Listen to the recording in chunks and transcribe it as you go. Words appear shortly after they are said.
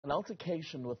An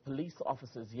altercation with police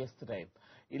officers yesterday.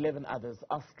 11 others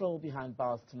are still behind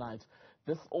bars tonight.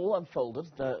 This all unfolded,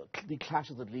 the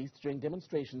clashes at least, during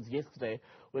demonstrations yesterday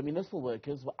where municipal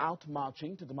workers were out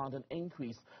marching to demand an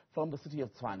increase from the City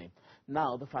of Tshwane.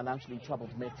 Now, the financially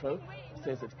troubled Metro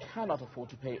says it cannot afford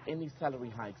to pay any salary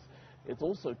hikes. It's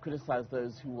also criticized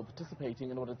those who were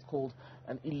participating in what it's called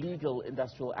an illegal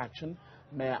industrial action,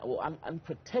 or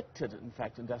unprotected, in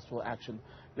fact, industrial action.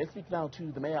 Let's speak now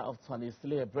to the Mayor of Tshwane,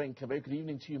 Cilliers Brink. A very good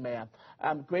evening to you, Mayor.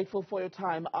 I'm grateful for your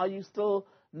time. Are you still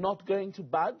not going to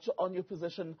budge on your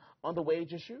position on the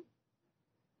wage issue?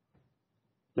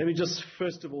 Let me just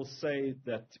first of all say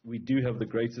that we do have the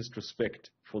greatest respect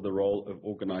for the role of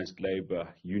organized labor,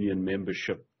 union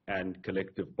membership and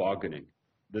collective bargaining.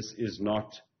 This is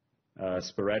not a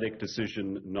sporadic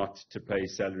decision not to pay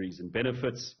salaries and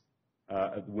benefits.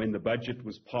 When the budget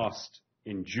was passed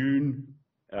in June,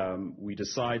 we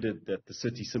decided that the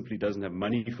city simply doesn't have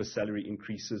money for salary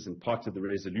increases, and part of the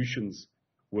resolutions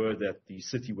were that the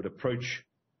city would approach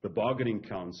the bargaining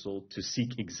council to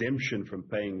seek exemption from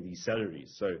paying these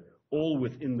salaries. So all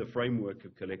within the framework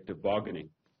of collective bargaining.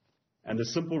 And the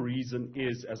simple reason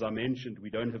is, as I mentioned, we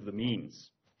don't have the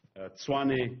means.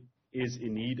 Tshwane is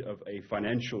in need of a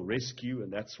financial rescue,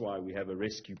 and that's why we have a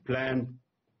rescue plan.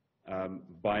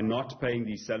 By not paying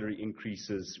these salary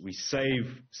increases, we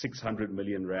save 600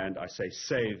 million rand. I say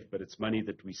save, but it's money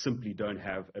that we simply don't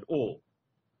have at all.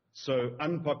 So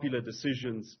unpopular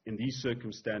decisions in these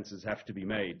circumstances have to be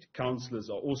made. Councillors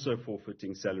are also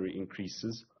forfeiting salary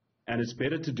increases, and it's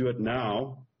better to do it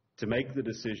now, to make the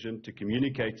decision, to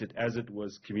communicate it as it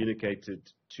was communicated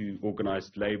to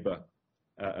organized labor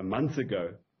a month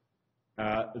ago,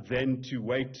 than to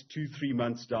wait 2-3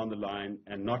 months down the line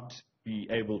and not be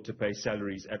able to pay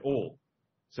salaries at all.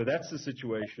 So that's the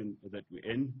situation that we're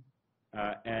in.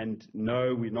 And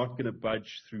no, we're not going to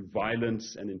budge through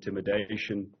violence and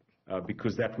intimidation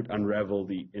because that would unravel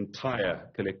the entire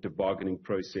collective bargaining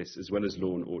process as well as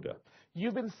law and order.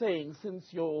 You've been saying since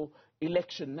your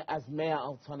election as Mayor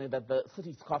of Tshwane that the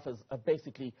city's coffers are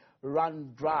basically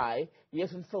run dry,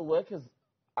 yet and still workers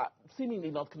are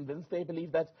seemingly not convinced. They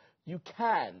believe that you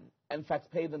can, in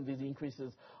fact, pay them these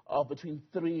increases of between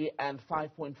 3 and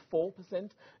 5.4%,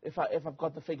 if I've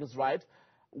got the figures right.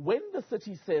 When the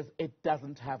city says it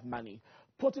doesn't have money,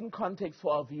 put in context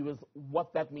for our viewers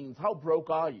what that means. How broke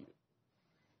are you?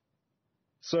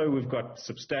 So we've got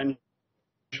substantial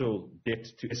debt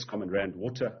to Eskom and Rand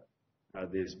Water.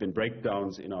 There's been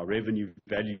breakdowns in our revenue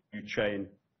value chain.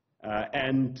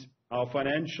 And our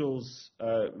financials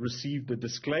received a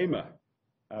disclaimer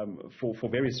for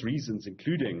various reasons,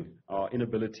 including our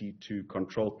inability to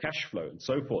control cash flow and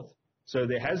so forth. So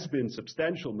there has been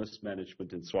substantial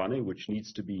mismanagement in Tshwane, which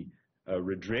needs to be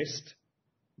redressed.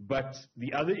 But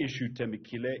the other issue,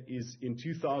 Thembekile, is in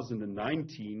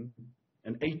 2019,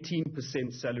 an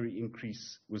 18% salary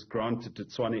increase was granted to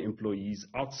Tshwane employees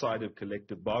outside of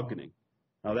collective bargaining.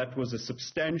 Now, that was a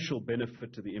substantial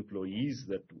benefit to the employees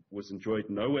that was enjoyed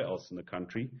nowhere else in the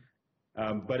country,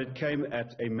 but it came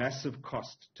at a massive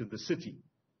cost to the city.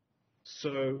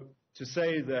 So to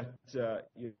say that,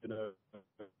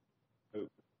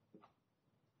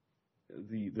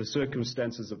 the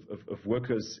circumstances of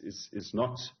workers is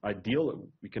not ideal.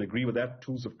 We can agree with that,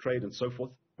 tools of trade and so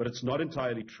forth, but it's not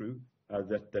entirely true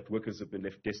that workers have been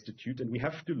left destitute, and we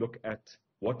have to look at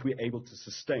what we're able to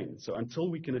sustain. So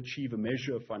until we can achieve a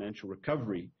measure of financial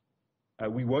recovery,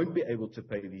 we won't be able to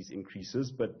pay these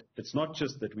increases, but it's not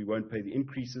just that we won't pay the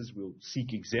increases. We'll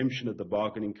seek exemption at the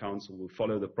bargaining council. We'll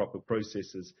follow the proper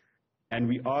processes. And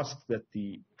we ask that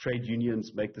the trade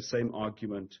unions make the same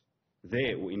argument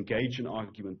there, or engage in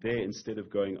argument there, instead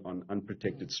of going on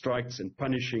unprotected strikes and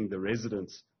punishing the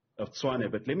residents of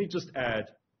Tshwane. But let me just add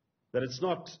that it's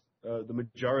not the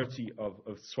majority of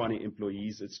Tshwane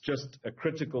employees. It's just a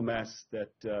critical mass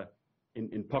that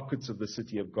in pockets of the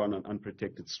city have gone on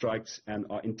unprotected strikes and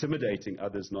are intimidating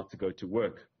others not to go to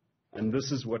work. And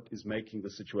this is what is making the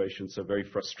situation so very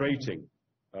frustrating,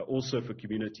 also for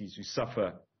communities who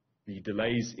suffer the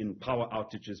delays in power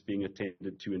outages being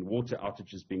attended to, in water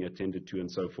outages being attended to, and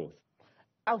so forth.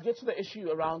 I'll get to the issue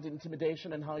around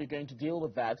intimidation and how you're going to deal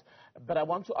with that, but I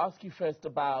want to ask you first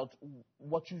about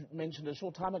what you mentioned a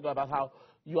short time ago about how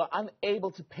you are unable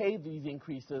to pay these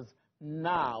increases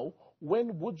now.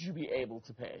 When would you be able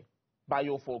to pay by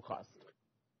your forecast?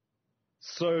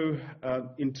 So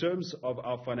in terms of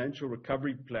our financial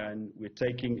recovery plan, we're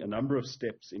taking a number of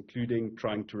steps, including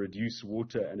trying to reduce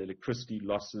water and electricity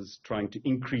losses, trying to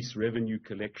increase revenue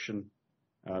collection,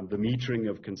 the metering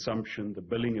of consumption, the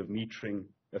billing of metering,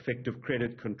 effective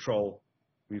credit control.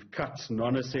 We've cut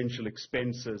non-essential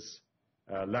expenses.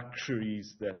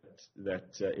 luxuries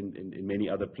that in many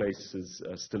other places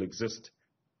still exist.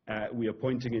 We're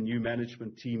appointing a new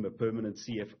management team, a permanent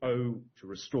CFO, to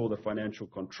restore the financial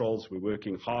controls. We're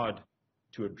working hard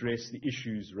to address the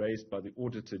issues raised by the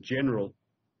Auditor General.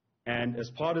 And as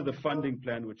part of the funding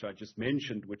plan, which I just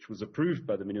mentioned, which was approved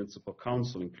by the Municipal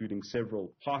Council, including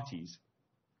several parties,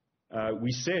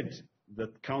 we said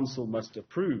that Council must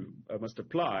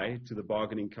apply to the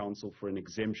Bargaining Council for an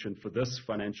exemption for this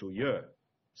financial year.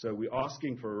 So we're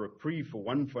asking for a reprieve for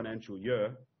one financial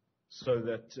year so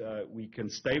that we can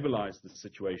stabilize the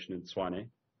situation in Tshwane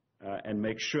and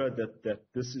make sure that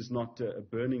this is not a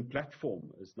burning platform.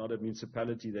 It's not a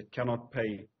municipality that cannot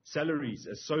pay salaries,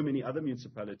 as so many other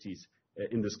municipalities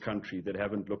in this country that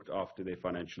haven't looked after their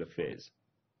financial affairs.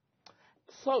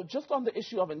 So just on the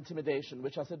issue of intimidation,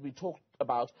 which I said we talked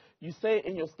about, you say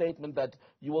in your statement that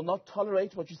you will not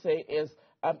tolerate what you say is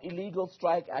illegal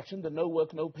strike action. The no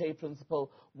work, no pay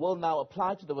principle will now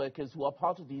apply to the workers who are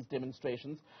part of these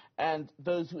demonstrations, and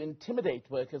those who intimidate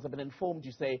workers have been informed,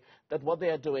 you say, that what they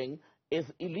are doing is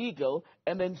illegal,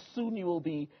 and then soon you will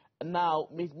be now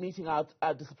meting out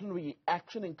disciplinary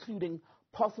action, including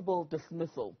possible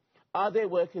dismissal. Are there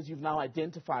workers you've now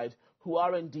identified who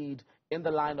are indeed in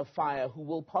the line of fire who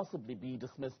will possibly be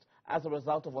dismissed as a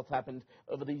result of what's happened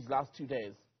over these last 2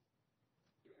 days?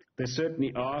 There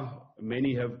certainly are.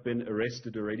 Many have been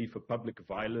arrested already for public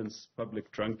violence,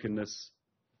 public drunkenness,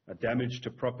 damage to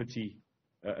property,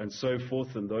 and so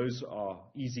forth. And those are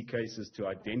easy cases to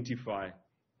identify.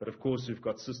 But of course, we've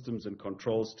got systems and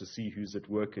controls to see who's at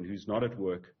work and who's not at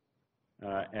work.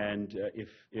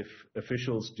 If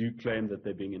officials do claim that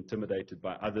they're being intimidated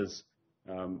by others,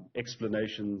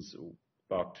 explanations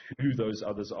about who those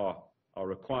others are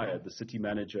required. The city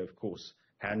manager, of course,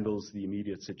 handles the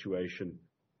immediate situation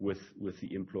with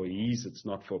the employees. It's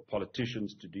not for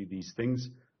politicians to do these things.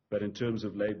 But in terms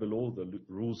of labor law, the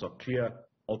rules are clear.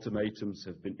 Ultimatums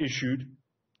have been issued.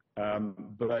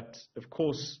 But of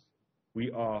course, we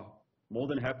are more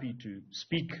than happy to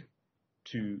speak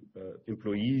to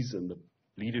employees and the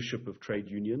leadership of trade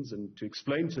unions and to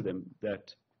explain to them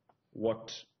that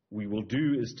what we will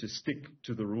do is to stick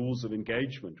to the rules of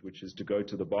engagement, which is to go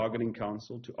to the Bargaining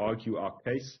Council to argue our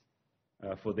case,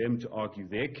 for them to argue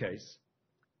their case,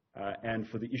 and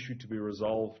for the issue to be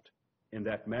resolved in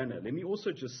that manner. Let me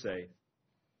also just say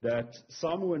that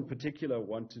Samwu in particular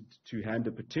wanted to hand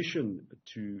a petition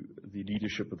to the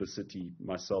leadership of the city,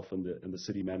 myself and the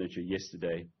city manager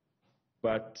yesterday.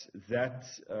 But that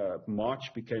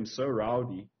march became so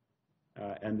rowdy,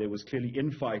 and there was clearly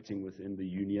infighting within the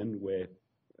union where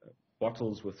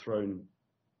bottles were thrown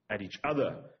at each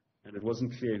other, and it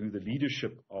wasn't clear who the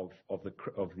leadership of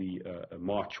the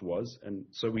march was. And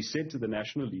so we said to the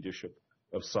national leadership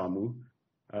of Samwu,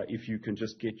 if you can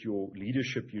just get your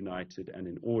leadership united and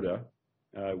in order,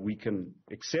 we can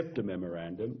accept a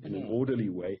memorandum in an orderly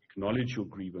way, acknowledge your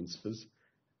grievances,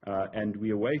 and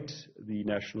we await the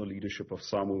national leadership of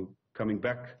Samwu coming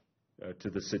back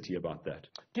to the city about that.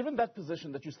 Given that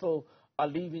position that you still are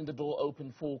leaving the door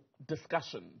open for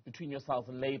discussion between yourselves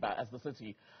and Labour as the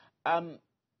city,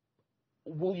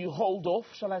 will you hold off,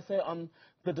 shall I say, on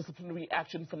the disciplinary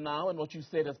action for now and what you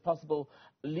said as possible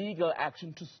legal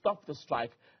action to stop the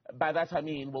strike? By that I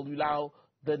mean, will you allow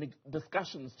the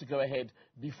discussions to go ahead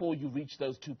before you reach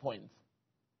those 2 points?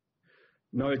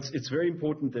 No, it's very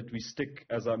important that we stick,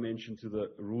 as I mentioned, to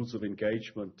the rules of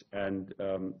engagement, and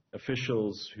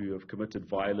officials who have committed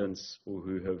violence or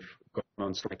who have gone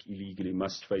on strike illegally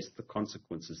must face the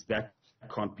consequences. That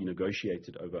can't be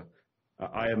negotiated over.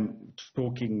 I am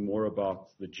talking more about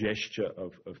the gesture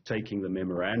of taking the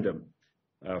memorandum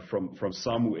from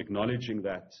Samwu, acknowledging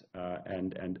that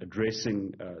and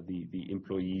addressing the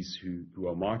employees who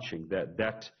are marching.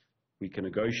 That we can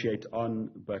negotiate on,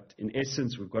 but in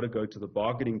essence, we've got to go to the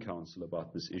Bargaining Council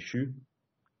about this issue,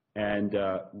 and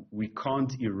we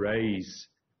can't erase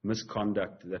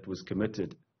misconduct that was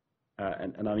committed.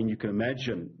 And I mean, you can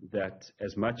imagine that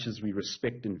as much as we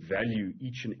respect and value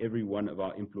each and every one of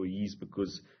our employees,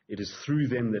 because it is through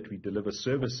them that we deliver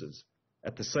services,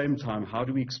 at the same time, how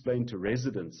do we explain to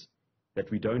residents that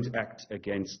we don't act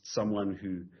against someone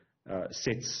who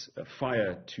sets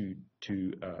fire to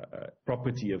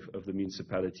property of the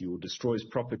municipality, or destroys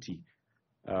property,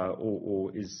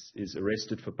 or is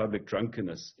arrested for public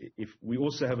drunkenness? If we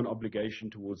also have an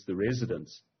obligation towards the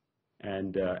residents,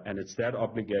 and it's that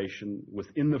obligation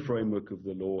within the framework of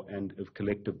the law and of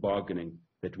collective bargaining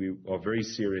that we are very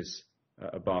serious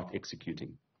about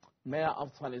executing. Mayor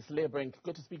of Tshwane, Cilliers Brink,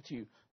 good to speak to you.